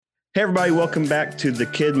Hey everybody, welcome back to the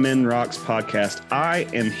Kid Men Rocks podcast. I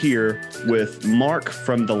am here with Mark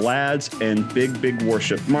from The Lads and Big Big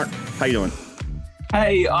Worship. Mark, how you doing?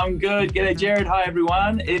 Hey, I'm good. G'day, Jared. Hi,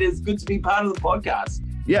 everyone. It is good to be part of the podcast.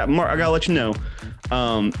 Yeah, Mark, I gotta let you know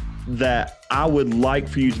that I would like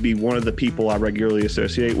for you to be one of the people I regularly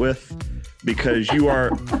associate with because you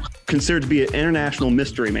are considered to be an international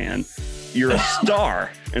mystery man. You're a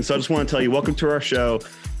star. And so I just want to tell you, welcome to our show,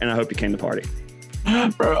 and I hope you came to party.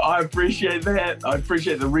 Bro, I appreciate that. I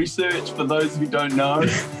appreciate the research. For those who don't know,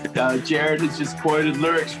 Jared has just quoted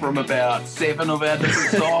lyrics from about 7 of our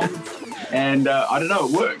different songs. And I don't know,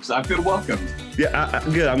 it works. I feel welcomed. Yeah,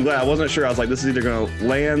 good. I'm glad. I wasn't sure. I was like, this is either going to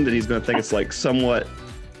land and he's going to think it's like somewhat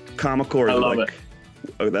comical, or I love like,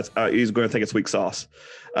 it. oh, that's he's going to think it's weak sauce.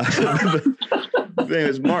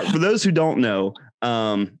 Anyways, Mark, for those who don't know,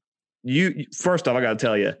 you first off, I got to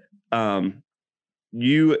tell you,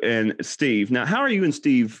 you and Steve. Now, how are you and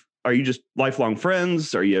Steve? Are you just lifelong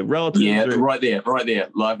friends? Are you relatives? Yeah, or? right there.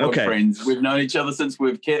 Lifelong friends. We've known each other since we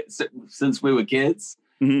were kids.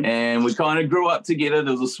 Mm-hmm. And we kind of grew up together.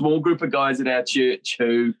 There was a small group of guys at our church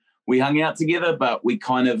who we hung out together, but we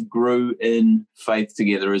kind of grew in faith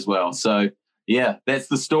together as well. So, yeah, that's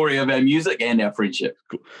the story of our music and our friendship.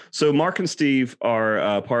 Cool. So Mark and Steve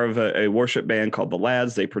are part of a worship band called The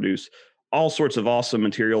Lads. They produce all sorts of awesome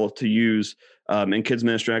material to use in kids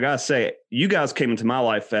ministry. I got to say, you guys came into my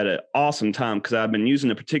life at an awesome time because I've been using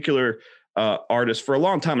a particular artist for a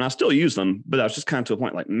long time, and I still use them, but I was just kind of to a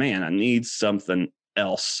point like, man, I need something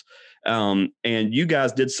else. And you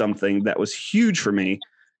guys did something that was huge for me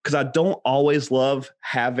because I don't always love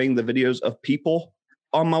having the videos of people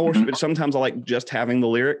on my worship. But sometimes I like just having the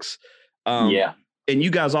lyrics. And you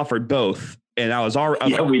guys offered both. And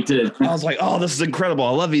we did. I was like, oh, this is incredible.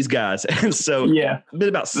 I love these guys. And so it's been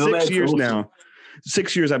about 6 years now.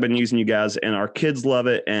 6 years I've been using you guys, and our kids love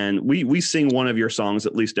it. And we sing one of your songs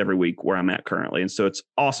at least every week where I'm at currently. And so it's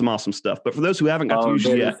awesome stuff. But for those who haven't got to use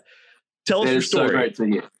it yet, tell us your story. So great to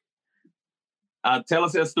hear. Tell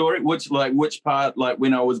us our story. Which part? Like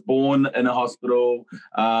when I was born in a hospital.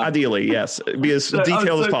 Ideally, yes. Be as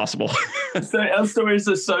detailed as possible. So our story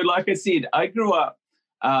is so. Like I said, I grew up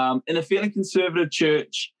in a fairly conservative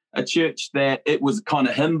church, a church that it was kind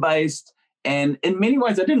of hymn based, and in many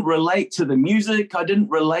ways, I didn't relate to the music. I didn't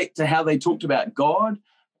relate to how they talked about God,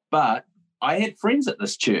 but I had friends at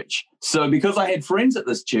this church. So because I had friends at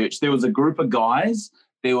this church, there was a group of guys.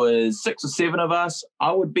 There was 6 or 7 of us.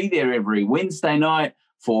 I would be there every Wednesday night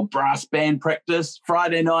for brass band practice,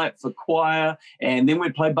 Friday night for choir, and then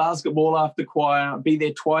we'd play basketball after choir, be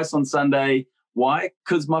there twice on Sunday. Why?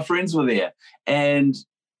 Because my friends were there. And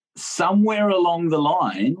somewhere along the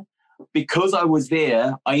line, because I was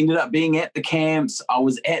there, I ended up being at the camps, I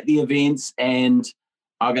was at the events, and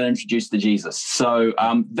I got introduced to Jesus. So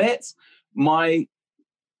that's my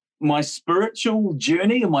spiritual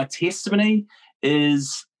journey and my testimony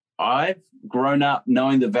is I've grown up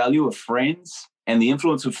knowing the value of friends and the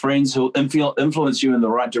influence of friends who influence you in the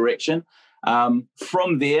right direction.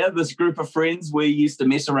 From there, this group of friends, we used to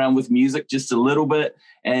mess around with music just a little bit,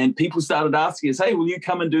 and people started asking us, hey, will you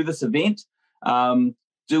come and do this event?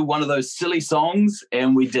 Do one of those silly songs,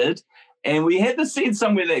 and we did. And we had this sense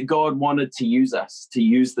somewhere that God wanted to use us, to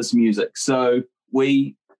use this music. So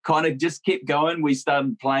we kind of just kept going. We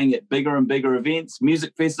started playing at bigger and bigger events,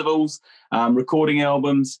 music festivals, recording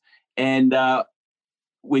albums, and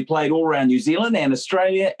we played all around New Zealand and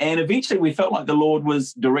Australia, and eventually we felt like the Lord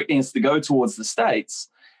was directing us to go towards the States,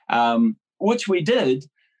 which we did,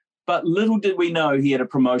 but little did we know He had a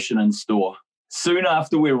promotion in store. Soon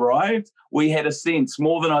after we arrived, we had a sense,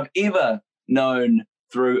 more than I've ever known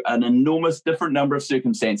through an enormous different number of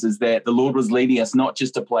circumstances, that the Lord was leading us not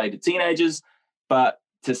just to play to teenagers, but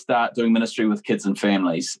to start doing ministry with kids and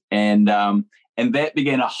families. And that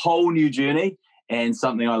began a whole new journey and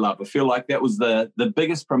something I love. I feel like that was the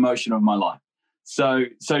biggest promotion of my life. So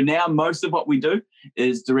now most of what we do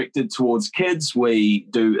is directed towards kids. We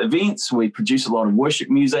do events. We produce a lot of worship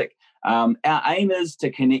music. Our aim is to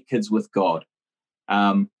connect kids with God.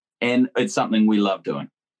 And it's something we love doing.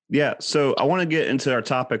 Yeah. So I want to get into our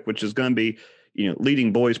topic, which is going to be,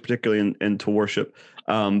 leading boys, particularly into worship.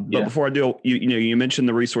 But before I do, you mentioned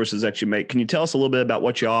the resources that you make. Can you tell us a little bit about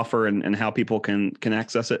what you offer and how people can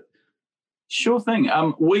access it? Sure thing.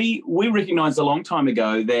 We recognized a long time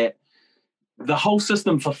ago that the whole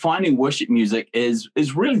system for finding worship music is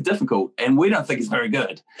really difficult, and we don't think it's very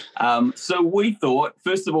good. So we thought,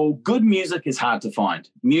 first of all, good music is hard to find.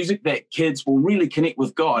 Music that kids will really connect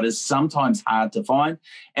with God is sometimes hard to find.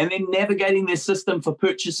 And then navigating their system for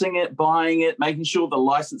purchasing it, buying it, making sure the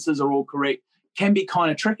licenses are all correct can be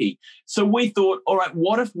kind of tricky. So we thought, all right,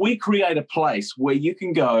 what if we create a place where you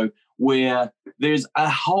can go where there's a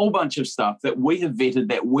whole bunch of stuff that we have vetted,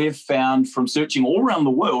 that we've found from searching all around the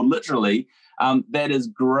world, literally, that is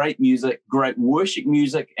great music, great worship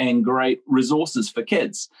music, and great resources for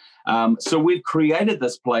kids. So we've created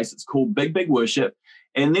this place. It's called Big Big Worship.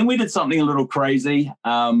 And then we did something a little crazy.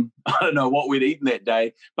 I don't know what we'd eaten that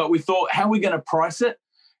day, but we thought, how are we going to price it?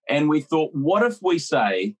 And we thought, what if we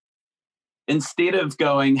say, instead of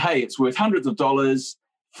going, hey, it's worth hundreds of dollars,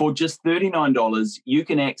 for just $39, you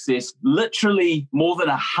can access literally more than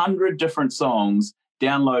 100 different songs,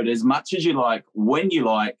 download as much as you like, when you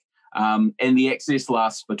like, and the access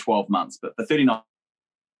lasts for 12 months. But for $39,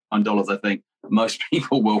 I think most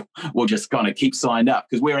people will just kind of keep signed up,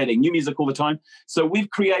 because we're adding new music all the time. So we've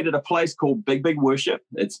created a place called Big Big Worship.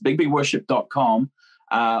 It's bigbigworship.com,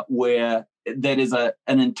 where that is an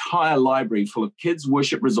entire library full of kids'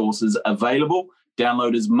 worship resources available.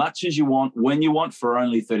 Download as much as you want, when you want, for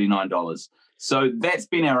only $39. So that's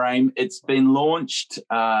been our aim. It's been launched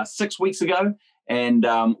 6 weeks ago, and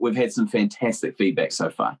we've had some fantastic feedback so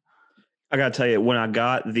far. I got to tell you, when I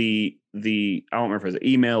got the I don't remember if it was an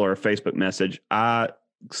email or a Facebook message, I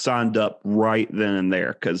signed up right then and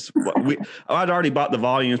there, because I'd already bought the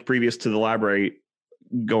volumes previous to the library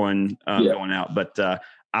going out, but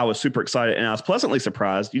I was super excited, and I was pleasantly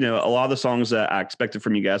surprised. A lot of the songs that I expected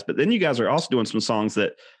from you guys, but then you guys are also doing some songs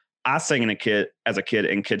that I sang as a kid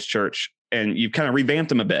in kids' church, and you've kind of revamped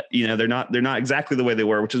them a bit. They're not exactly the way they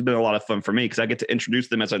were, which has been a lot of fun for me, because I get to introduce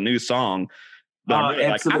them as a new song. But I'm really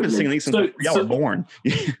I've been singing these since y'all were born.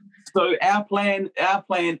 So our plan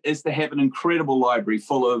is to have an incredible library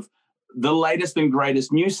full of the latest and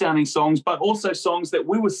greatest new sounding songs, but also songs that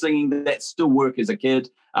we were singing that still work as a kid.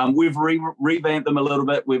 We've revamped them a little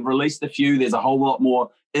bit. We've released a few. There's a whole lot more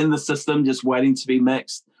in the system just waiting to be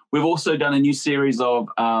mixed. We've also done a new series of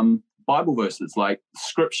Bible verses, like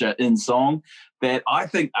scripture in song, that I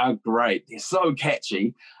think are great. They're so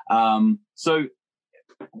catchy. So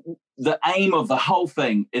the aim of the whole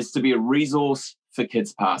thing is to be a resource for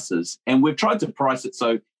kids pastors. And we've tried to price it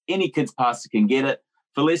so any kids pastor can get it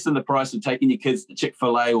for less than the price of taking your kids to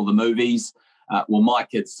Chick-fil-A or the movies. My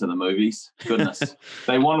kids to the movies. Goodness,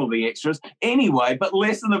 they want all the extras. Anyway, but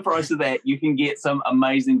less than the price of that, you can get some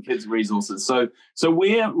amazing kids resources. So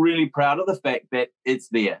we're really proud of the fact that it's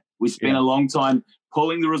there. We spent a long time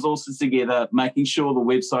pulling the resources together, making sure the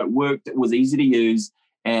website worked, it was easy to use,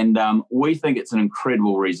 and we think it's an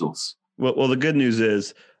incredible resource. Well, the good news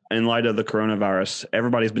is, in light of the coronavirus,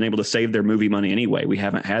 everybody's been able to save their movie money anyway. We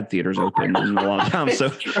haven't had theaters open in a long time,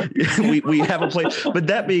 so we have a place. But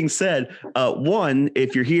that being said, one,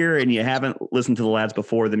 if you're here and you haven't listened to the Lads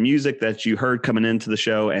before, the music that you heard coming into the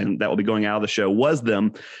show and that will be going out of the show was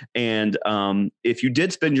them. And if you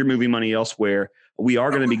did spend your movie money elsewhere, we are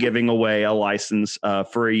going to be giving away a license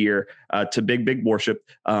for a year to Big Big Worship.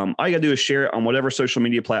 All you got to do is share it on whatever social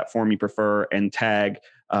media platform you prefer and tag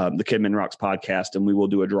the KidMin Rocks podcast, and we will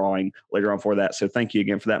do a drawing later on for that. So thank you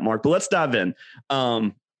again for that, Mark. But let's dive in.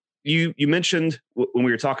 You mentioned when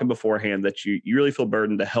we were talking beforehand that you really feel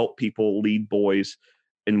burdened to help people lead boys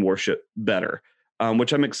in worship better,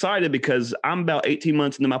 which I'm excited because I'm about 18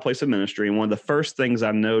 months into my place of ministry. And one of the first things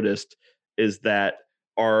I noticed is that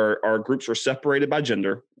our groups were separated by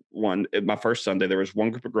gender. My first Sunday, there was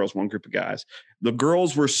one group of girls, one group of guys. The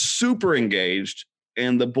girls were super engaged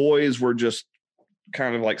and the boys were just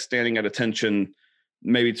kind of like standing at attention,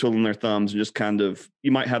 maybe twiddling their thumbs, and just kind of,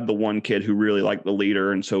 you might have the one kid who really liked the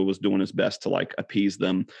leader and so was doing his best to like appease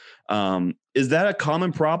them. Is that a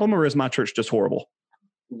common problem, or is my church just horrible?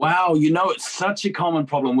 Wow, it's such a common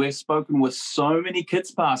problem. We've spoken with so many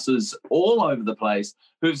kids pastors all over the place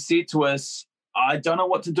who've said to us, I don't know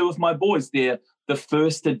what to do with my boys. They're the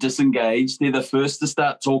first to disengage. They're the first to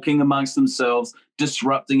start talking amongst themselves,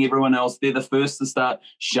 disrupting everyone else. They're the first to start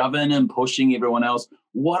shoving and pushing everyone else.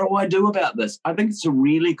 What do I do about this? I think it's a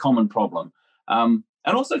really common problem. And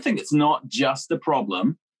also think it's not just a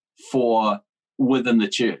problem for within the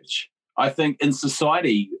church. I think in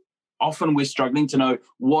society, often we're struggling to know,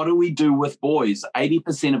 what do we do with boys?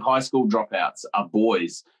 80% of high school dropouts are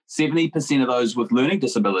boys. 70% of those with learning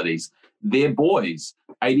disabilities, they're boys.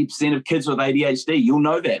 80% of kids with ADHD, you'll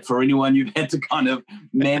know that for anyone you've had to kind of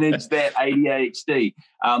manage that ADHD.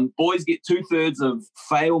 Boys get 2/3 of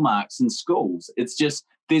fail marks in schools. It's just,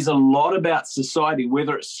 there's a lot about society,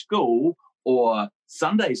 whether it's school or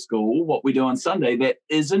Sunday school, what we do on Sunday, that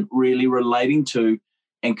isn't really relating to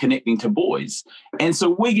and connecting to boys. And so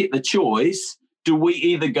we get the choice, do we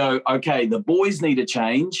either go, okay, the boys need to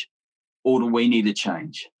change, or do we need to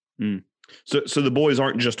change? So the boys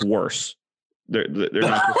aren't just worse. They're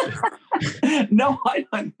not just, No, I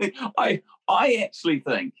don't think. I actually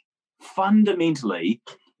think fundamentally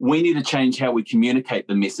we need to change how we communicate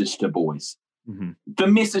the message to boys. Mm-hmm. The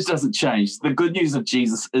message doesn't change. The good news of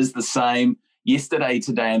Jesus is the same yesterday,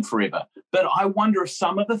 today, and forever. But I wonder if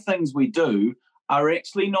some of the things we do are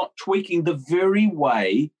actually not tweaking the very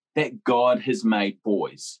way that God has made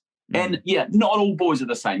boys. Mm-hmm. And yeah, not all boys are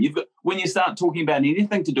the same. When you start talking about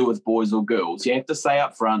anything to do with boys or girls, you have to say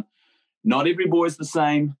up front, not every boy is the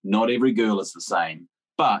same, not every girl is the same.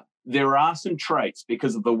 But there are some traits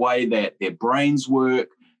because of the way that their brains work,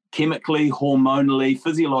 chemically, hormonally,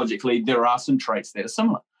 physiologically, there are some traits that are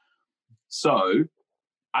similar. So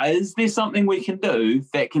is there something we can do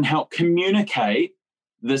that can help communicate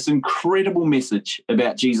this incredible message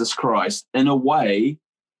about Jesus Christ in a way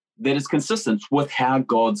that is consistent with how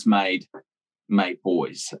God's made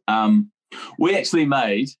boys? We actually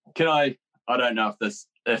made, I don't know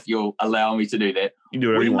if you'll allow me to do that. You do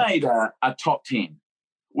whatever you want. We made a top 10.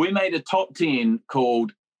 We made a top 10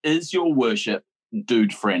 called Is Your Worship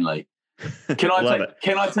Dude Friendly? Can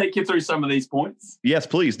I take you through some of these points? Yes,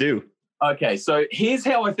 please do. Okay, so here's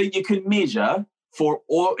how I think you can measure for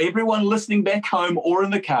everyone listening back home or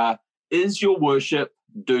in the car, is your worship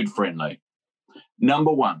dude friendly?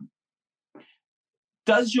 Number 1,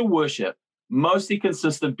 does your worship mostly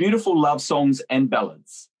consist of beautiful love songs and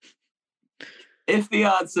ballads? If the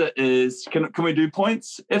answer is, can we do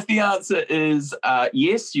points? If the answer is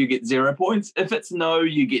yes, you get 0 points. If it's no,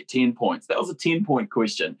 you get 10 points. That was a 10-point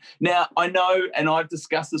question. Now, I know, and I've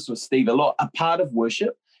discussed this with Steve a lot, a part of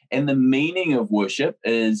worship and the meaning of worship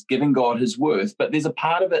is giving God his worth, but there's a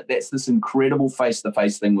part of it that's this incredible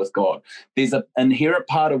face-to-face thing with God. There's an inherent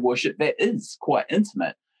part of worship that is quite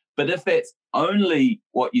intimate, but if that's only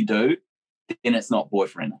what you do, then it's not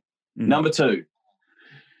boyfriend. Mm-hmm. Number 2,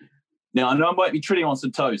 now I know I might be treading on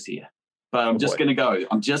some toes here, but I'm just going to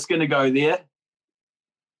go there.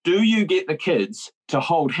 Do you get the kids to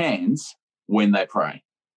hold hands when they pray?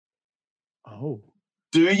 Oh.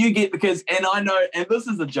 Do you get, because, and I know, and this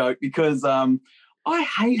is a joke because I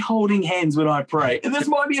hate holding hands when I pray. And this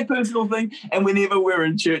might be a personal thing. And whenever we're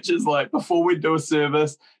in churches, like before we do a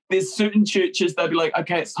service, there's certain churches, they'll be like,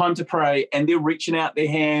 okay, it's time to pray. And they're reaching out their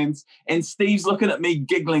hands. And Steve's looking at me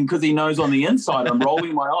giggling because he knows on the inside I'm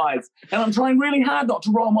rolling my eyes. And I'm trying really hard not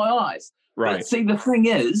to roll my eyes. Right. But see, the thing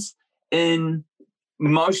is, in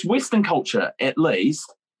most Western culture, at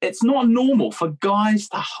least, it's not normal for guys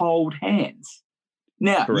to hold hands.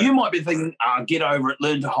 Now, correct. You might be thinking, get over it,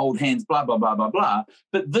 learn to hold hands, blah, blah, blah, blah, blah.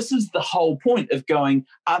 But this is the whole point of going,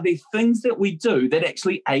 are there things that we do that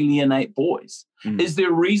actually alienate boys? Mm. Is there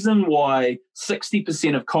a reason why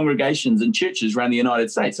 60% of congregations in churches around the United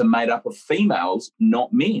States are made up of females,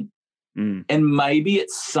 not men? Mm. And maybe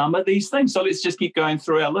it's some of these things. So let's just keep going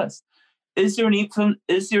through our list. Is there an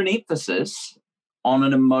emphasis on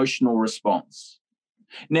an emotional response?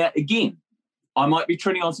 Now, again, I might be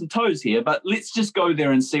treading on some toes here, but let's just go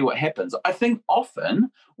there and see what happens. I think often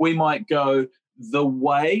we might go, the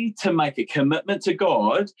way to make a commitment to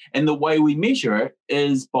God and the way we measure it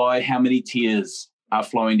is by how many tears are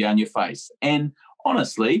flowing down your face. And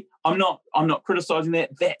honestly, I'm not criticizing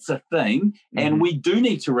that. That's a thing. Mm-hmm. And we do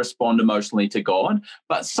need to respond emotionally to God.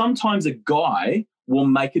 But sometimes a guy will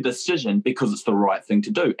make a decision because it's the right thing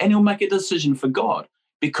to do. And he'll make a decision for God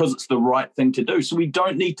because it's the right thing to do. So we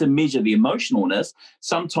don't need to measure the emotionalness.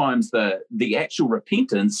 Sometimes the actual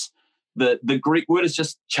repentance, the Greek word is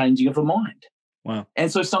just changing of the mind. Wow.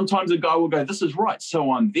 And so sometimes a guy will go, this is right,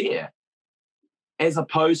 so I'm there. As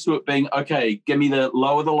opposed to it being, okay, give me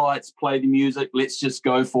lower the lights, play the music, let's just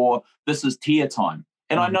go for, this is tear time.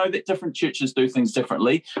 And I know that different churches do things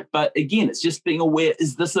differently, but again, it's just being aware,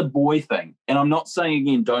 is this a boy thing? And I'm not saying,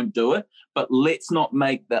 again, don't do it, but let's not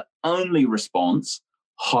make the only response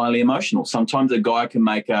highly emotional. Sometimes a guy can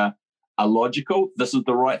make a logical, this is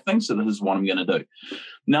the right thing, so this is what I'm going to do.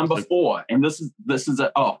 Number 4, and this is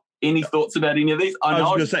any thoughts about any of these? I was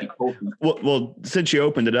going to say, well, since you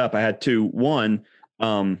opened it up, I had 2. One,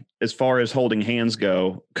 as far as holding hands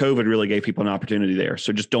go, COVID really gave people an opportunity there.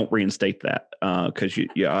 So just don't reinstate that because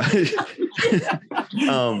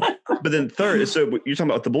but then 3rd, so you're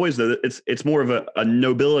talking about the boys, though, it's more of a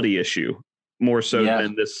nobility issue, more so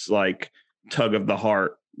than this like tug of the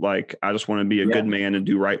heart. Like, I just want to be a good man and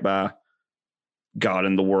do right by God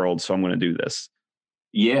and the world. So I'm going to do this.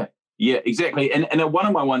 Yeah. Yeah, exactly. And one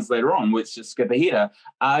of my ones later on, let's just skip ahead.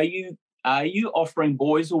 Are you offering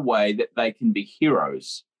boys a way that they can be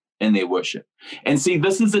heroes in their worship? And see,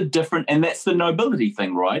 this is a different, and that's the nobility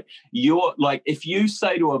thing, right? You're like, if you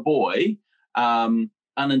say to a boy,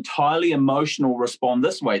 an entirely emotional respond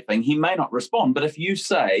this way thing, he may not respond. But if you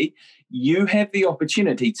say you have the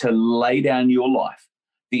opportunity to lay down your life,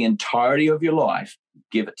 the entirety of your life,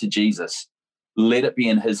 give it to Jesus, let it be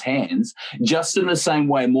in his hands, just in the same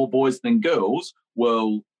way more boys than girls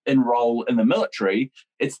will enroll in the military,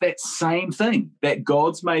 it's that same thing that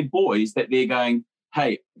God's made boys that they're going,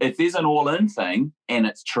 hey, if there's an all-in thing and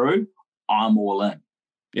it's true, I'm all in.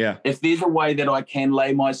 Yeah. If there's a way that I can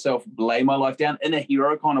lay my life down in a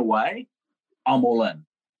hero kind of way, I'm all in.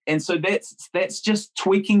 And so that's just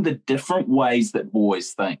tweaking the different ways that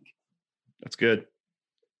boys think. That's good.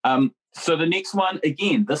 So the next one,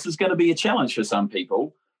 again, this is going to be a challenge for some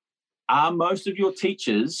people. Are most of your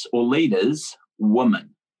teachers or leaders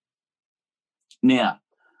women? Now,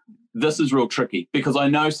 this is real tricky because I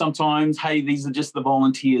know sometimes, hey, these are just the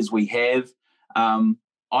volunteers we have.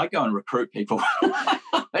 I go and recruit people.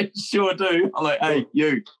 I sure do. I'm like, hey,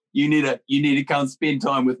 you need to come spend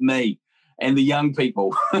time with me and the young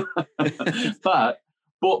people. but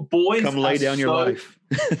boys come lay down your life.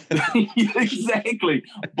 Exactly.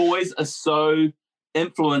 Boys are so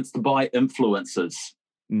influenced by influences.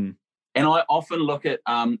 Mm. And I often look at,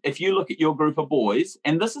 if you look at your group of boys,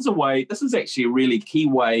 and this is actually a really key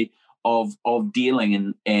way of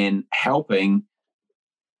dealing and helping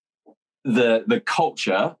the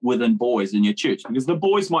culture within boys in your church, because the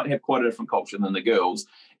boys might have quite a different culture than the girls,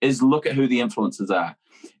 is look at who the influences are.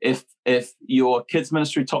 If your kids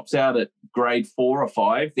ministry tops out at grade 4 or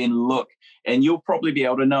 5, then look, and you'll probably be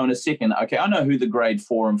able to know in a second, okay, I know who the grade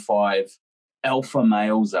 4 and 5 alpha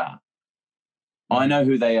males are. I know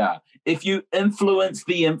who they are. If you influence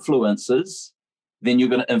the influencers, then you're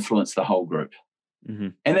going to influence the whole group. Mm-hmm.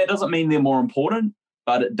 And that doesn't mean they're more important,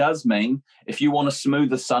 but it does mean if you want to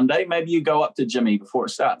smooth a Sunday, maybe you go up to Jimmy before it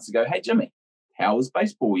starts and go, hey, Jimmy, how was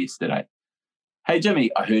baseball yesterday? Hey,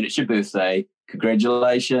 Jimmy, I heard it's your birthday.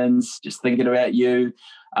 Congratulations. Just thinking about you.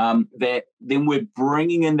 That then we're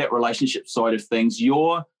bringing in that relationship side of things.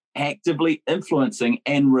 You're actively influencing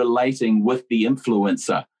and relating with the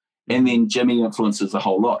influencer. And then Jimmy influences a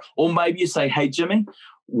whole lot. Or maybe you say, hey, Jimmy,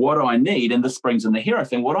 what I need, and this brings in the hero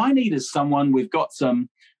thing, what I need is someone, we've got some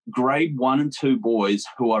grade 1 and 2 boys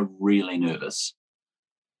who are really nervous.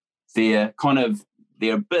 They're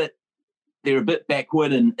a bit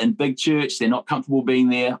backward in big church. They're not comfortable being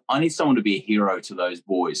there. I need someone to be a hero to those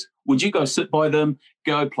boys. Would you go sit by them,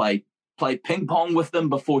 go play ping pong with them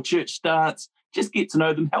before church starts, just get to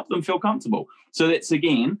know them, help them feel comfortable. So that's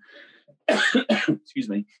again, excuse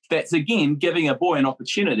me, that's again giving a boy an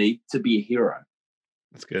opportunity to be a hero.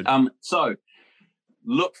 That's good. So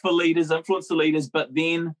look for leaders, influence the leaders, but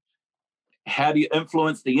then how do you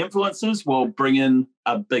influence the influencers? Well, bring in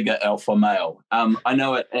a bigger alpha male. I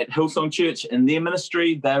know at Hillsong Church in their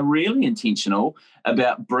ministry, they're really intentional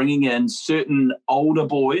about bringing in certain older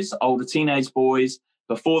teenage boys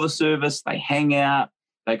before the service. They hang out,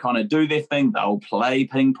 they kind of do their thing. They'll play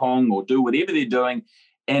ping pong or do whatever they're doing.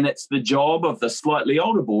 And it's the job of the slightly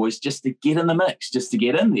older boys just to get in the mix, just to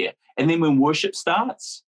get in there. And then when worship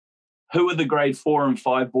starts, who are the grade 4 and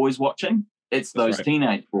 5 boys watching? It's those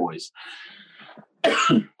teenage boys.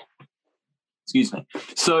 Excuse me.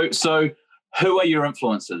 So who are your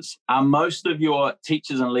influencers? Are most of your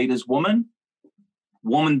teachers and leaders women?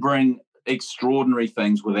 Women bring extraordinary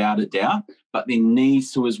things without a doubt, but there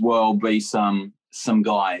needs to as well be some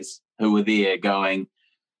guys who are there going,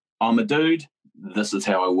 I'm a dude, this is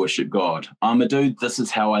how I worship God. I'm a dude, this is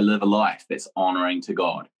how I live a life that's honoring to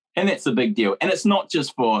God. And that's a big deal. And it's not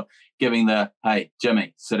just for giving hey,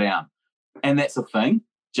 Jimmy, sit down. And that's a thing.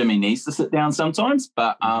 Jimmy needs to sit down sometimes,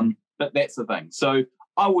 but that's the thing. So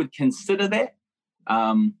I would consider that.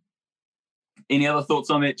 Any other thoughts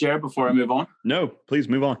on that, Jared, before I move on? No, please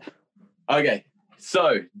move on. Okay.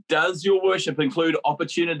 So does your worship include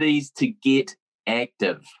opportunities to get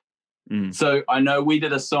active? So I know we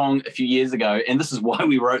did a song a few years ago, and this is why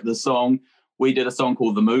we wrote the song. We did a song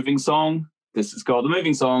called The Moving Song. This is called The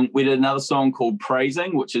Moving Song. We did another song called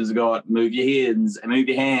Praising, which has got move your hands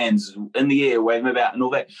in the air, wave them about and all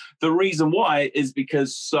that. The reason why is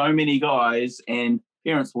because so many guys, and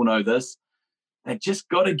parents will know this, they just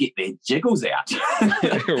got to get their jiggles out.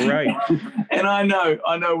 Right. And I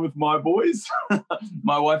know with my boys,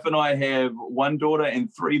 my wife and I have 1 daughter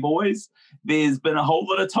and 3 boys. There's been a whole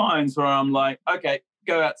lot of times where I'm like, okay,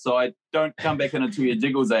 go outside. Don't come back in until your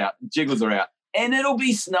jiggles are out. And it'll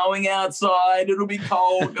be snowing outside. It'll be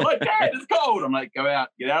cold. They're like, Dad, it's cold. I'm like, go out,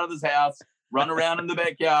 get out of this house, run around in the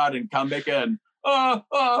backyard and come back in.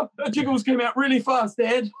 The jiggles came out really fast,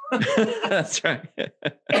 Dad. That's right.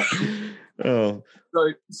 Oh.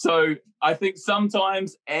 So I think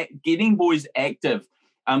sometimes getting boys active,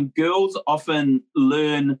 Girls often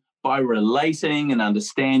learn by relating and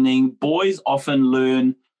understanding. Boys often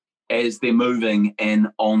learn as they're moving and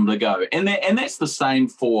on the go. And that's the same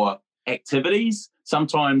for activities.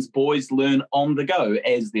 Sometimes boys learn on the go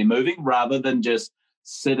as they're moving rather than just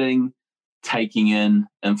sitting, taking in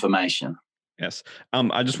information. Yes.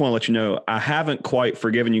 I just want to let you know, I haven't quite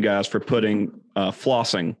forgiven you guys for putting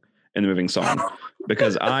flossing in the moving song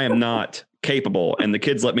because I am not capable, and the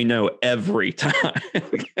kids let me know every time.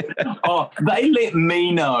 Oh, they let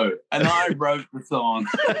me know, and I wrote the song.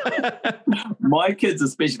 My kids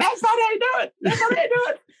especially, that's not how you do it. That's not how you do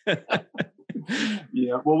it.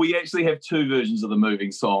 Yeah, well, we actually have two versions of the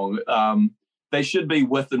moving song. They should be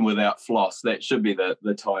with and without floss. That should be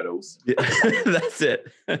the titles. Yeah, that's it.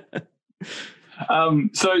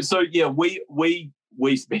 So yeah, we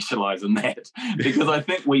specialize in that because I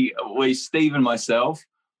think we Steve and myself,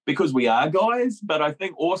 because we are guys, but I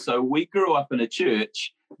think also we grew up in a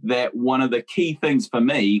church that one of the key things for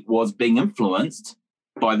me was being influenced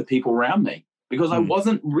by the people around me, because I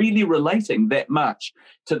wasn't really relating that much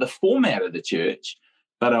to the format of the church,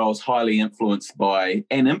 but I was highly influenced by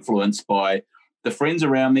the friends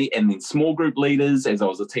around me, and then small group leaders as I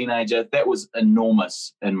was a teenager. That was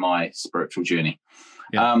enormous in my spiritual journey.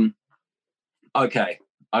 Yeah. Okay,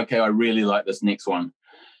 I really like this next one.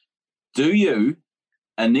 Do you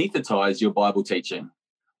anesthetize your Bible teaching?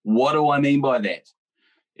 What do I mean by that?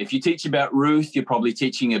 If you teach about Ruth, you're probably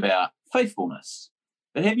teaching about faithfulness.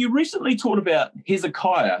 But have you recently taught about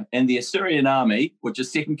Hezekiah and the Assyrian army, which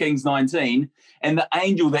is 2 Kings 19, and the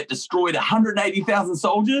angel that destroyed 180,000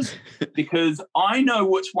 soldiers? Because I know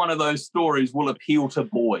which one of those stories will appeal to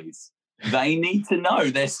boys. They need to know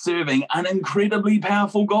they're serving an incredibly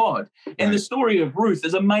powerful God. And the story of Ruth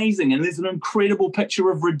is amazing, and there's an incredible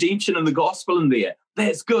picture of redemption in the gospel in there.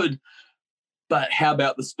 That's good. But how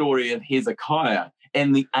about the story of Hezekiah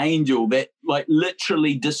and the angel that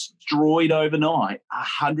literally destroyed overnight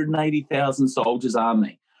 180,000 soldiers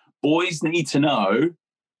army? Boys need to know,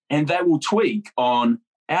 and they will tweak on,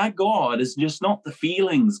 our God is just not the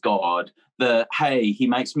feelings God, hey, he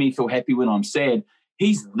makes me feel happy when I'm sad.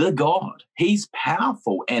 He's the God. He's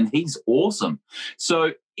powerful and he's awesome.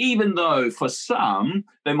 So even though for some,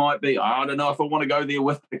 they might be, I don't know if I want to go there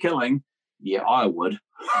with the killing. Yeah, I would.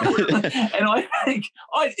 And I think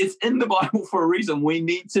it's in the Bible for a reason. We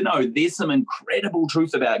need to know there's some incredible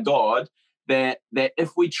truth about God that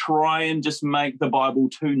if we try and just make the Bible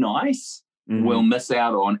too nice, we'll miss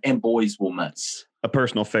out on, and boys will miss. A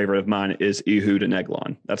personal favorite of mine is Ehud and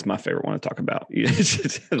Eglon. That's my favorite one to talk about.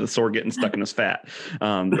 The sword getting stuck in his fat.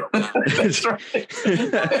 That's right.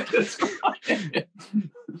 That's right.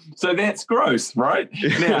 So that's gross, right?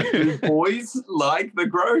 Now, do boys like the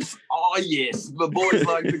gross? Oh, yes, the boys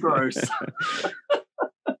like the gross.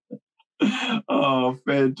 Oh,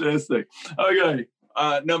 fantastic. Okay,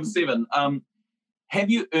 number 7.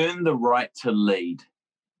 Have you earned the right to lead?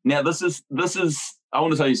 Now, this is. I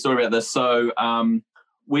want to tell you a story about this. So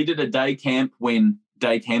we did a day camp when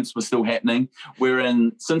day camps were still happening. We're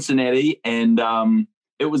in Cincinnati, and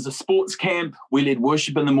it was a sports camp. We led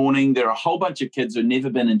worship in the morning. There are a whole bunch of kids who'd never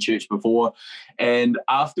been in church before. And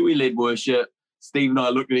after we led worship, Steve and I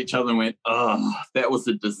looked at each other and went, oh, that was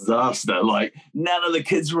a disaster. None of the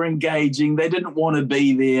kids were engaging. They didn't want to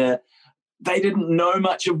be there. They didn't know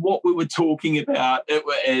much of what we were talking about.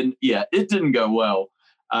 It didn't go well.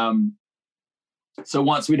 So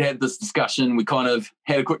once we'd had this discussion, we kind of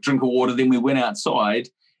had a quick drink of water, then we went outside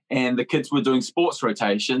and the kids were doing sports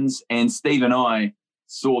rotations, and Steve and I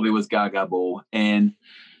saw there was Gaga ball. And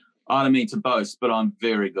I don't mean to boast, but I'm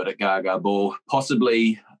very good at Gaga ball,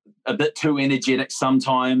 possibly a bit too energetic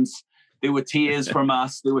sometimes. There were tears from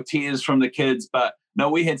us, there were tears from the kids, but no,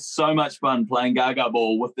 we had so much fun playing Gaga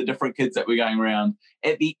ball with the different kids that were going around.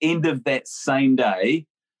 At the end of that same day,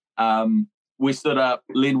 we stood up,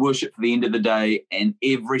 led worship for the end of the day, and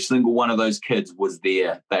every single one of those kids was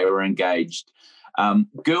there. They were engaged.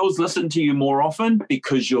 Girls listen to you more often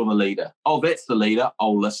because you're the leader. Oh, that's the leader.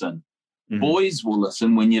 I'll listen. Mm-hmm. Boys will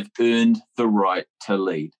listen when you've earned the right to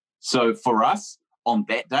lead. So for us, on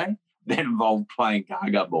that day, that involved playing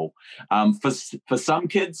Gaga ball. For some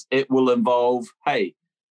kids, it will involve, hey,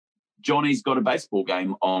 Johnny's got a baseball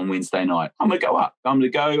game on Wednesday night. I'm going to go up. I'm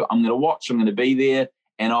going to watch. I'm going to be there.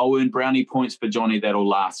 And I'll earn brownie points for Johnny that'll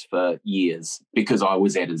last for years because I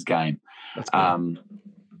was at his game. That's cool.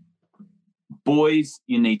 Boys,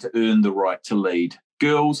 you need to earn the right to lead.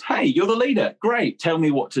 Girls, hey, you're the leader. Great. Tell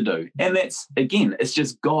me what to do. And that's, again, it's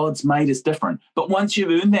just God's made us different. But once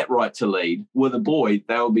you've earned that right to lead with a boy,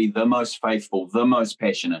 they'll be the most faithful, the most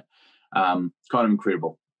passionate. Kind of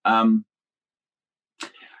incredible. And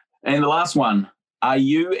the last one, Are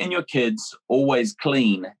you and your kids always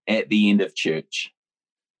clean at the end of church?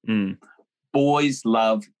 Mm. Boys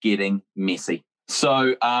love getting messy.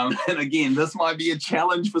 So, and again, this might be a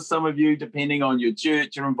challenge for some of you, depending on your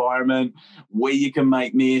church, your environment, where you can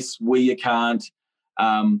make mess, where you can't.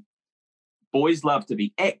 Boys love to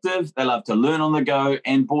be active. They love to learn on the go.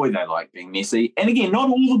 And boy, they like being messy. And again, not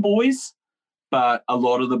all the boys, but a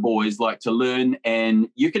lot of the boys like to learn. And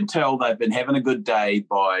you can tell they've been having a good day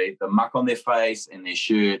by the muck on their face and their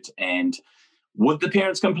shirt. And would the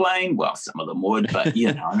parents complain? Well, some of them would, but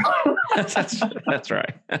you know. That's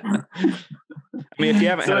right. I mean, if you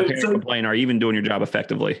haven't had a parent complain, are you even doing your job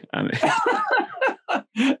effectively? I mean.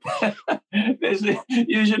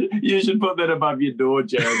 You should put that above your door,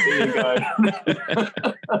 Jared. There you go.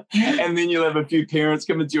 And then you'll have a few parents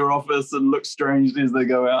come into your office and look strange as they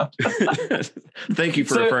go out. Thank you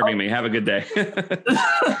for affirming me. Have a good day.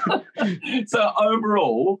 So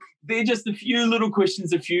overall, they're just a few little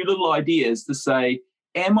questions, a few little ideas to say,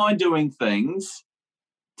 am I doing things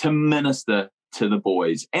to minister to the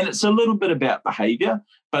boys? And it's a little bit about behavior,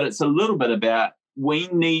 but it's a little bit about we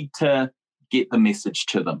need to get the message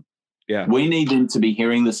to them. Yeah, we need them to be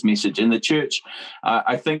hearing this message. And the church,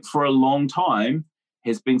 I think for a long time,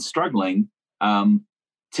 has been struggling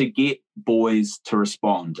to get boys to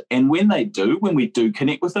respond. And when they do, when we do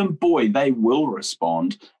connect with them, boy, they will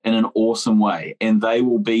respond in an awesome way. And they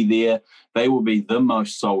will be there. They will be the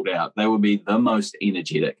most sold out. They will be the most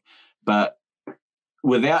energetic. But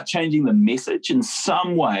without changing the message, in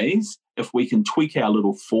some ways, if we can tweak our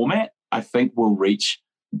little format, I think we'll reach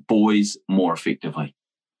boys more effectively.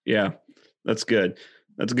 Yeah, that's good.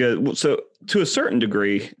 That's good. So to a certain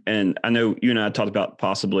degree, and I know you and I talked about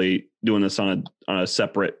possibly doing this on a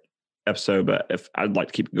separate episode, but if I'd like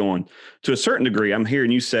to keep it going, to a certain degree, I'm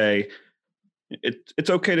hearing you say it's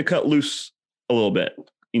okay to cut loose a little bit,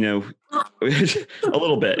 a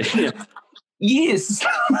little bit. Yes.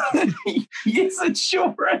 Yes, it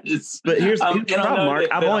sure is. But here's the problem, Mark.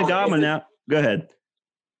 I've only got them now. Go ahead.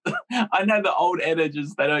 I know the old adage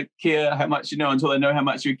is they don't care how much you know until they know how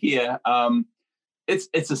much you care.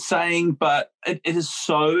 It's a saying, but it is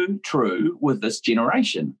so true with this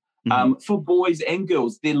generation. Mm-hmm. For boys and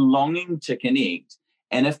girls, they're longing to connect.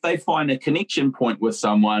 And if they find a connection point with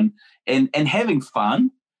someone and having fun,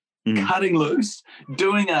 cutting loose,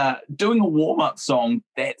 doing a warm-up song,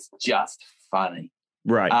 that's just funny.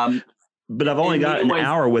 Right. But I've only got an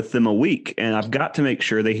hour with them a week, and I've got to make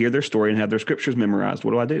sure they hear their story and have their scriptures memorized.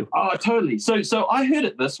 What do I do? Oh, totally. So I heard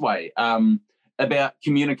it this way about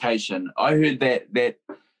communication. I heard that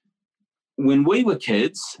when we were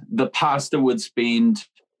kids, the pastor would spend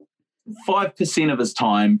 5% of his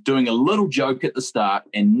time doing a little joke at the start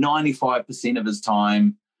and 95% of his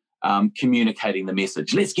time communicating the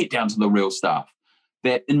message. Let's get down to the real stuff.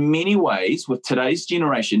 That in many ways with today's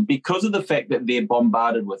generation, because of the fact that they're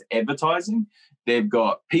bombarded with advertising, they've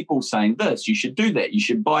got people saying this, you should do that, you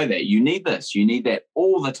should buy that, you need this, you need that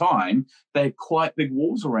all the time. They have quite big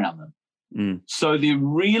walls around them. So they're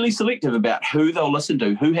really selective about who they'll listen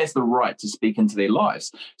to, who has the right to speak into their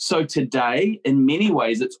lives. So today, in many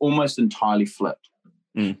ways, it's almost entirely flipped.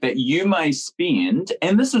 That you may spend,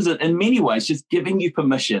 and this is in many ways just giving you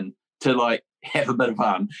permission to have a bit of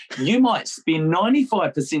fun. You might spend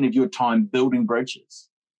 95% of your time building bridges.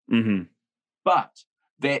 Mm-hmm. But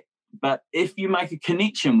if you make a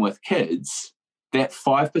connection with kids, that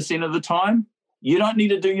 5% of the time, you don't need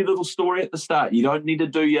to do your little story at the start. You don't need to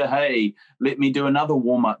do your, hey, let me do another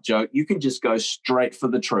warm-up joke. You can just go straight for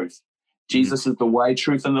the truth. Jesus is the way,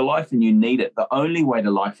 truth, and the life, and you need it. The only way to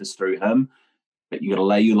life is through him, but you got to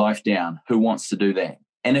lay your life down. Who wants to do that?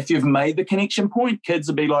 And if you've made the connection point, kids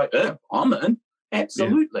will be like, oh, I'm in.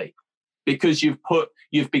 Absolutely. Yeah. Because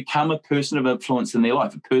you've become a person of influence in their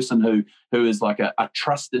life, a person who is like a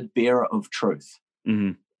trusted bearer of truth.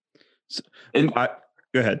 Mm-hmm.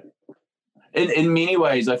 Go ahead. In many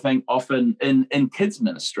ways, I think often in kids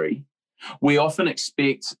ministry, we often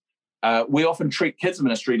treat kids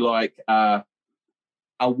ministry like a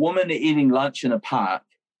woman eating lunch in a park,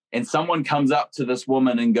 and someone comes up to this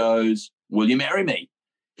woman and goes, will you marry me?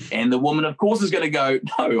 And the woman, of course, is going to go,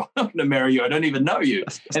 no, I'm not going to marry you. I don't even know you.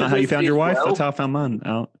 That's not how you found your wife. That's how I found mine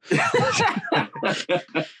out.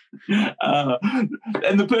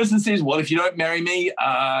 And the person says, well, if you don't marry me,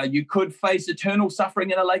 you could face eternal suffering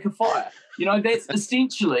in a lake of fire. That's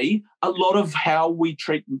essentially a lot of how we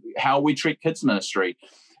treat kids ministry.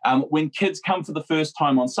 When kids come for the first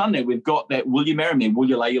time on Sunday, we've got that, will you marry me? Will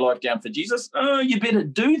you lay your life down for Jesus? You better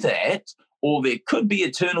do that, or there could be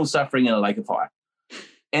eternal suffering in a lake of fire.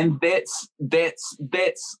 And that's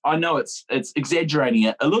I know it's exaggerating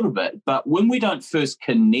it a little bit, but when we don't first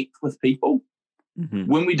connect with people,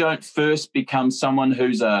 when we don't first become someone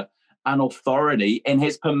who's an authority and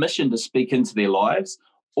has permission to speak into their lives,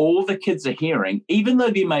 all the kids are hearing, even though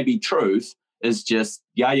there may be truth, is just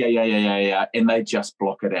yeah, and they just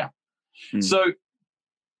block it out. So,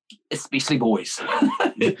 especially boys,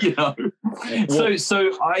 you know.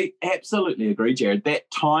 So I absolutely agree, Jared.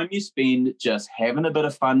 That time you spend just having a bit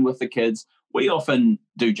of fun with the kids. We often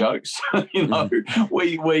do jokes, you know.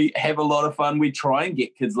 We have a lot of fun. We try and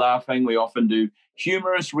get kids laughing. We often do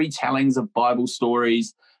humorous retellings of Bible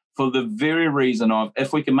stories for the very reason of,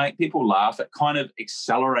 if we can make people laugh, it kind of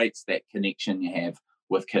accelerates that connection you have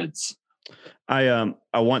with kids. I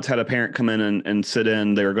once had a parent come in and sit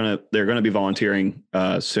in. They're gonna be volunteering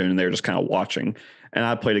soon, and they were just kind of watching. And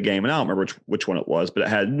I played a game, and I don't remember which one it was, but it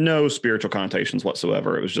had no spiritual connotations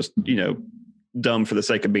whatsoever. It was just, you know, dumb for the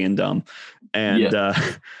sake of being dumb, and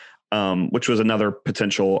which was another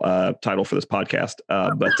potential title for this podcast.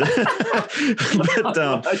 But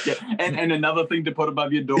and another thing to put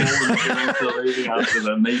above your door when leaving after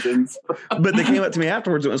the meetings. But they came up to me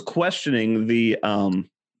afterwards and was questioning the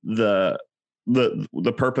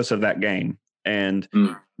purpose of that game. And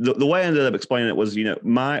the way I ended up explaining it was, you know,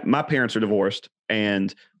 my parents are divorced,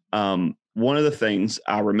 and one of the things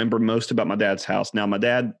I remember most about my dad's house. Now, my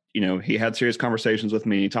dad, you know, he had serious conversations with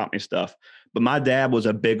me. He taught me stuff, but my dad was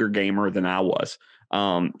a bigger gamer than I was.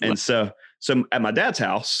 And so at my dad's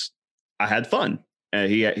house, I had fun.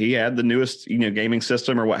 He had the newest, you know, gaming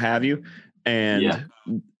system or what have you. And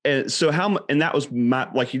so and that was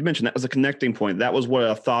like you mentioned, that was a connecting point. That was what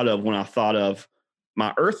I thought of when I thought of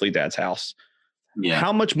my earthly dad's house. Yeah.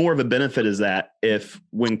 How much more of a benefit is that if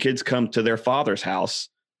when kids come to their father's house,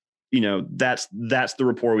 you know, that's the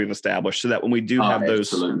rapport we've established, so that when we do have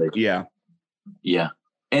those, absolutely. Yeah.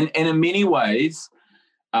 And in many ways,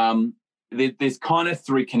 there's kind of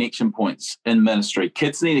three connection points in ministry.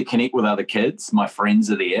 Kids need to connect with other kids. My friends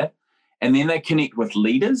are there. And then they connect with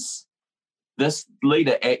leaders. This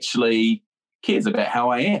leader actually cares about how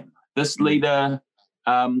I am. This leader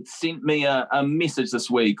sent me a message this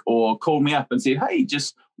week, or called me up and said, hey,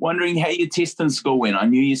 just wondering how your test in school went. I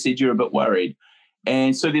knew you said you were a bit worried.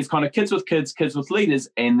 And so there's kind of kids with kids, kids with leaders,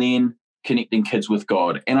 and then connecting kids with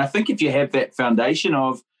God. And I think if you have that foundation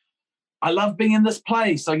of, I love being in this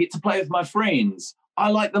place, I get to play with my friends,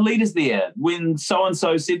 I like the leaders there. When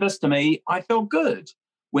so-and-so said this to me, I felt good.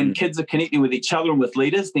 When kids are connecting with each other and with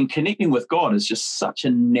leaders, then connecting with God is just such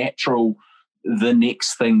a natural, the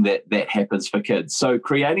next thing that happens for kids. So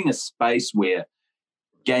creating a space where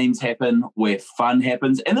games happen, where fun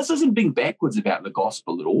happens, and this isn't being backwards about the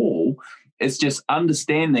gospel at all. It's just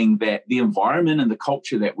understanding that the environment and the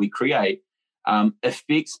culture that we create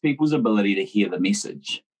affects people's ability to hear the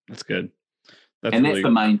message. That's good. That's the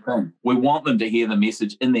main thing. We want them to hear the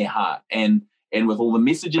message in their heart. And with all the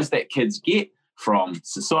messages that kids get from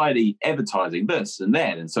society, advertising, this and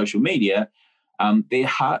that, and social media, their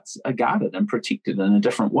hearts are guarded and protected in a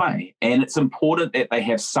different way. And it's important that they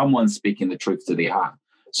have someone speaking the truth to their heart.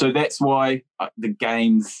 So that's why the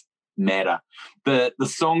games matter. The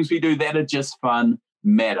songs we do that are just fun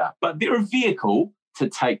matter, but they're a vehicle to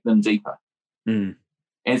take them deeper. And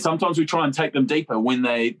sometimes we try and take them deeper when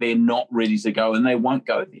they're not ready to go, and they won't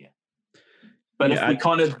go there. But if we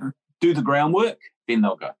kind of do the groundwork, then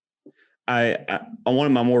they'll go. On one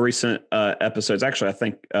of my more recent episodes, actually, I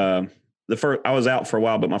think I was out for a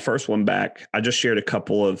while, but my first one back, I just shared a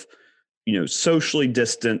couple of, you know, socially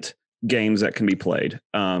distant games that can be played,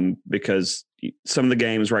 because some of the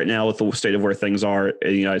games right now, with the state of where things are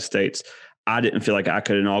in the United States, I didn't feel like I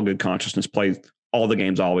could, in all good consciousness, play all the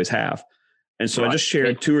games I always have. And so I just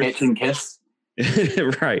shared two or three. Kiss.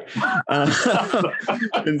 Right. And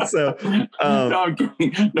so, no, I'm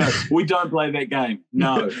kidding. No, we don't play that game.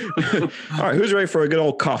 No. All right. Who's ready for a good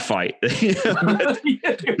old cockfight? But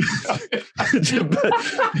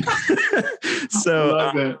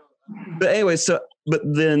anyway, but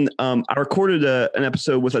then I recorded an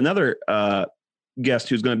episode with another guest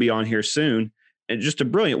who's going to be on here soon, and just a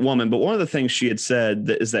brilliant woman. But one of the things she had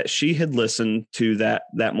said is that she had listened to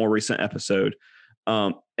that more recent episode,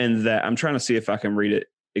 and that I'm trying to see if I can read it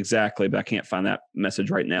exactly, but I can't find that message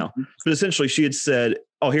right now. But essentially, she had said,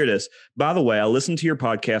 "Oh, here it is. By the way, I listened to your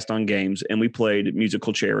podcast on games, and we played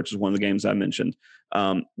Musical Chair, which is one of the games I mentioned.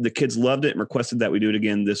 The kids loved it and requested that we do it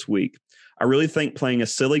again this week. I really think playing a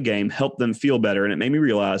silly game helped them feel better, and it made me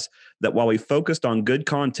realize that while we focused on good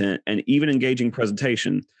content and even engaging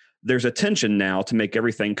presentation, there's a tension now to make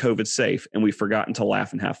everything COVID safe, and we've forgotten to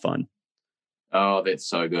laugh and have fun." Oh, that's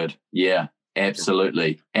so good. Yeah,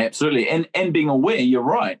 absolutely. Absolutely. And being aware, you're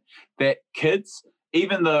right, that kids,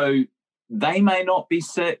 even though they may not be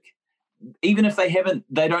sick, even if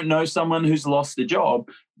they don't know someone who's lost a job,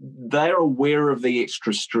 they're aware of the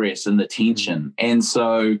extra stress and the tension. And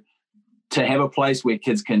so to have a place where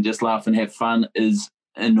kids can just laugh and have fun is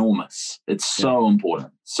enormous. It's so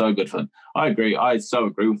important. So good for them. I agree. I so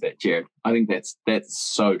agree with that, Jared. I think that's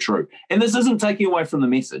so true. And this isn't taking away from the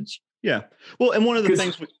message. Yeah. Well, and one of the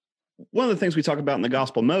things we talk about in the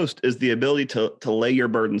gospel most is the ability to lay your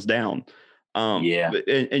burdens down. And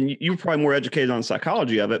you're probably more educated on the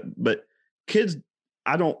psychology of it, but kids,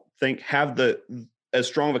 I don't think have as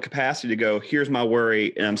strong of a capacity to go, here's my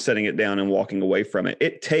worry, and I'm setting it down and walking away from it.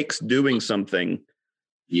 It takes doing something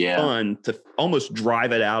fun to almost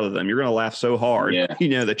drive it out of them. You're going to laugh so hard, that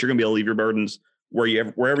you're going to be able to leave your burdens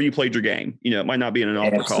wherever you played your game. It might not be in an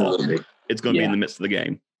altar call. It's going to be in the midst of the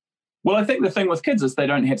game. Well, I think the thing with kids is they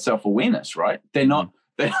don't have self-awareness, right? They're not,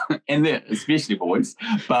 and they're especially boys.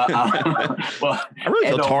 But well, I really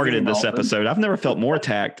feel targeted this episode. I've never felt more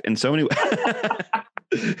attacked in so many ways.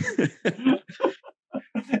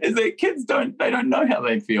 Is that kids don't know how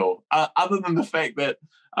they feel, other than the fact that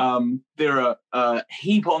they're a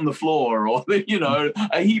heap on the floor, or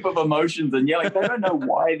a heap of emotions and yelling. They don't know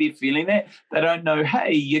why they're feeling that. They don't know,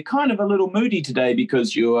 hey, you're kind of a little moody today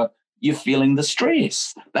because you're feeling the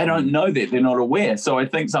stress. They don't know that. They're not aware. So I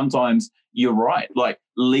think sometimes you're right, like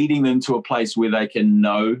leading them to a place where they can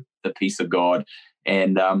know the peace of God.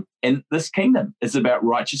 And this kingdom is about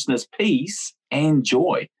righteousness, peace, and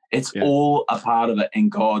joy. It's all a part of it,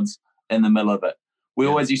 and God's in the middle of it. We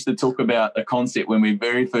always used to talk about a concept when we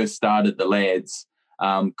very first started the Lads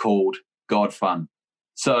called God fun.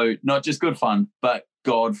 So not just good fun, but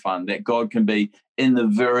God fun, that God can be in the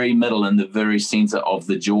very middle, in the very center of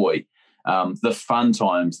the joy, the fun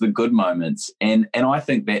times, the good moments. And I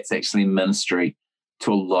think that's actually ministry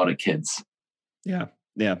to a lot of kids. Yeah.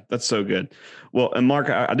 Yeah, that's so good. Well, and Mark,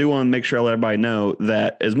 I do want to make sure I let everybody know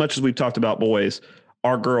that as much as we've talked about boys,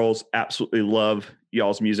 our girls absolutely love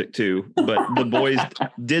y'all's music too. But the boys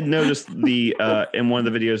did notice in one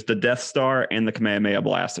of the videos, the Death Star and the Kamehameha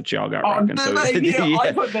Blast that y'all got rocking. So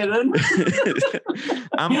I put that in.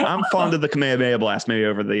 I'm fond of the Kamehameha Blast, maybe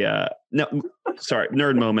over the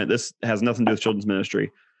nerd moment. This has nothing to do with children's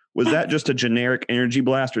ministry. Was that just a generic energy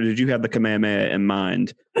blast, or did you have the Kamehameha in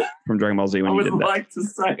mind from Dragon Ball Z when you did that? I would like to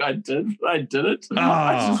say I did it. Oh.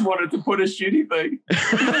 I just wanted to put a shooty thing.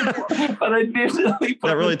 But I definitely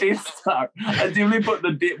put the Death Star. I definitely put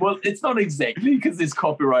the well, it's not exactly because there's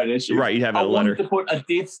copyright issues. Right, you have a letter. I wanted to put a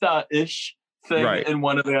Death Star-ish thing in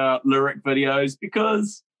one of our lyric videos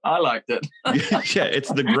because I liked it. Yeah,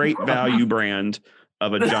 it's the great value brand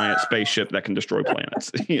of a giant spaceship that can destroy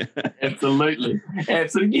planets. Absolutely.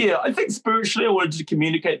 Yeah, I think spiritually I wanted to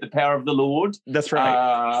communicate the power of the Lord. That's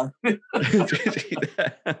right.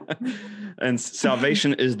 And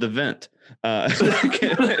salvation is the vent. That's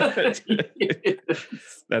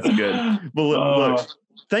good. Well, look,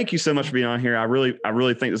 thank you so much for being on here. I really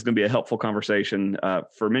think this is going to be a helpful conversation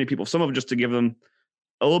for many people. Some of them just to give them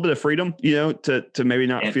a little bit of freedom, to maybe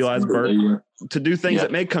not feel as burdened, to do things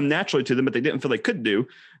that may come naturally to them, but they didn't feel they could do.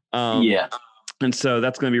 And so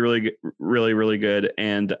that's going to be really, really, really good.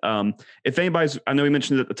 And if anybody's, I know we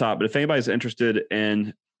mentioned it at the top, but if anybody's interested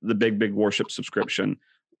in the Big Worship subscription,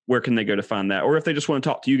 where can they go to find that? Or if they just want to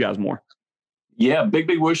talk to you guys more? Yeah,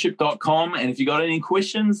 bigbigworship.com. And if you got any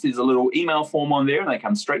questions, there's a little email form on there and they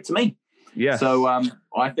come straight to me. Yeah. So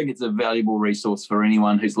I think it's a valuable resource for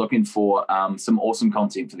anyone who's looking for some awesome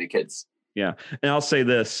content for their kids. Yeah. And I'll say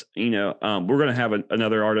this, we're going to have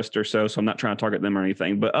another artist or so I'm not trying to target them or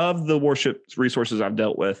anything, but of the worship resources I've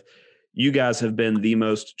dealt with, you guys have been the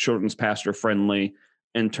most children's pastor friendly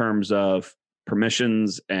in terms of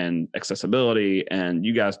permissions and accessibility. And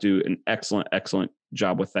you guys do an excellent, excellent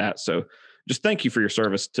job with that. So just thank you for your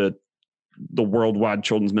service to the worldwide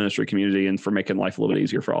children's ministry community and for making life a little bit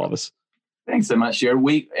easier for all of us. Thanks so much,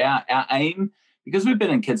 Jared. Our aim, because we've been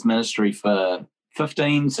in kids ministry for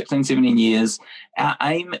 15, 16, 17 years, our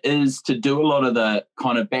aim is to do a lot of the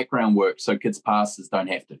kind of background work so kids pastors don't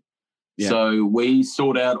have to. Yeah. So we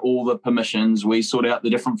sort out all the permissions, we sort out the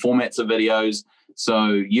different formats of videos. So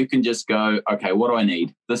you can just go, okay, what do I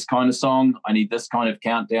need? This kind of song, I need this kind of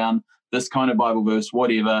countdown, this kind of Bible verse,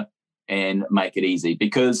 whatever, and make it easy.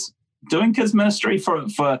 Because doing kids ministry for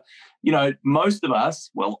most of us,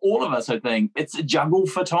 well, all of us, I think, it's a juggle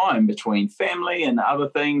for time between family and other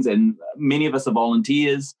things, and many of us are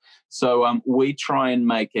volunteers. So we try and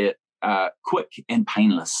make it quick and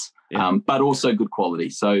painless, but also good quality.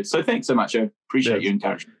 So thanks so much. I appreciate your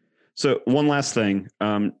encouragement. So one last thing,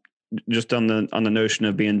 just on the notion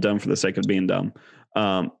of being dumb for the sake of being dumb.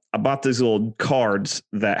 I bought these little cards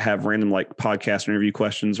that have random like podcast interview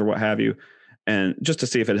questions or what have you. and just to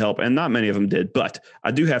see if it'd help. And not many of them did, but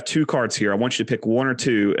I do have 2 cards here. I want you to pick 1 or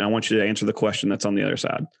 2, and I want you to answer the question that's on the other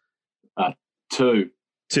side. 2.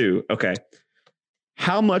 2. Okay.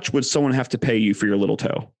 How much would someone have to pay you for your little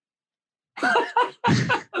toe?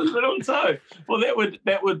 Little toe. Well,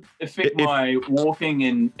 that would affect my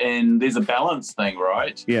walking, and there's a balance thing,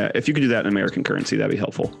 right? Yeah, if you could do that in American currency, that'd be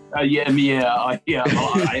helpful. I have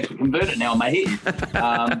to convert it now in my head.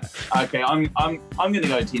 Okay, I'm going to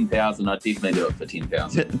go 10,000. I'd definitely do it for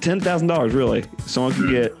 10,000. $10,000, really? Someone could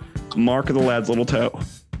get Mark of the Lad's little toe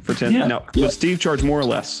for 10. Yeah. Now, would Steve charge more or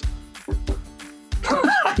less?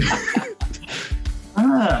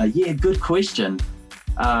 Yeah, good question.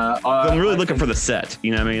 I'm really looking for the set.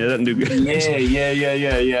 You know what I mean? It doesn't do good.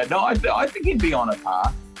 Yeah. No, I think he'd be on a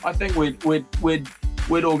par. I think we'd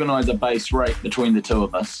organise a base rate between the 2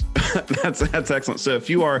 of us. That's excellent. So if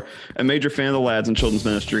you are a major fan of the Lads and Children's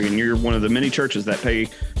Ministry, and you're one of the many churches that pay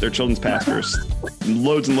their children's pastors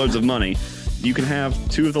loads and loads of money, you can have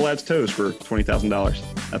 2 of the Lads' toes for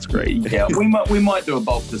 $20,000. That's great. Yeah, we might do a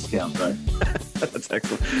bulk discount though. That's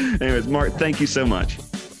excellent. Anyways, Mark, thank you so much.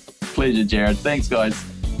 Pleasure, Jared. Thanks, guys.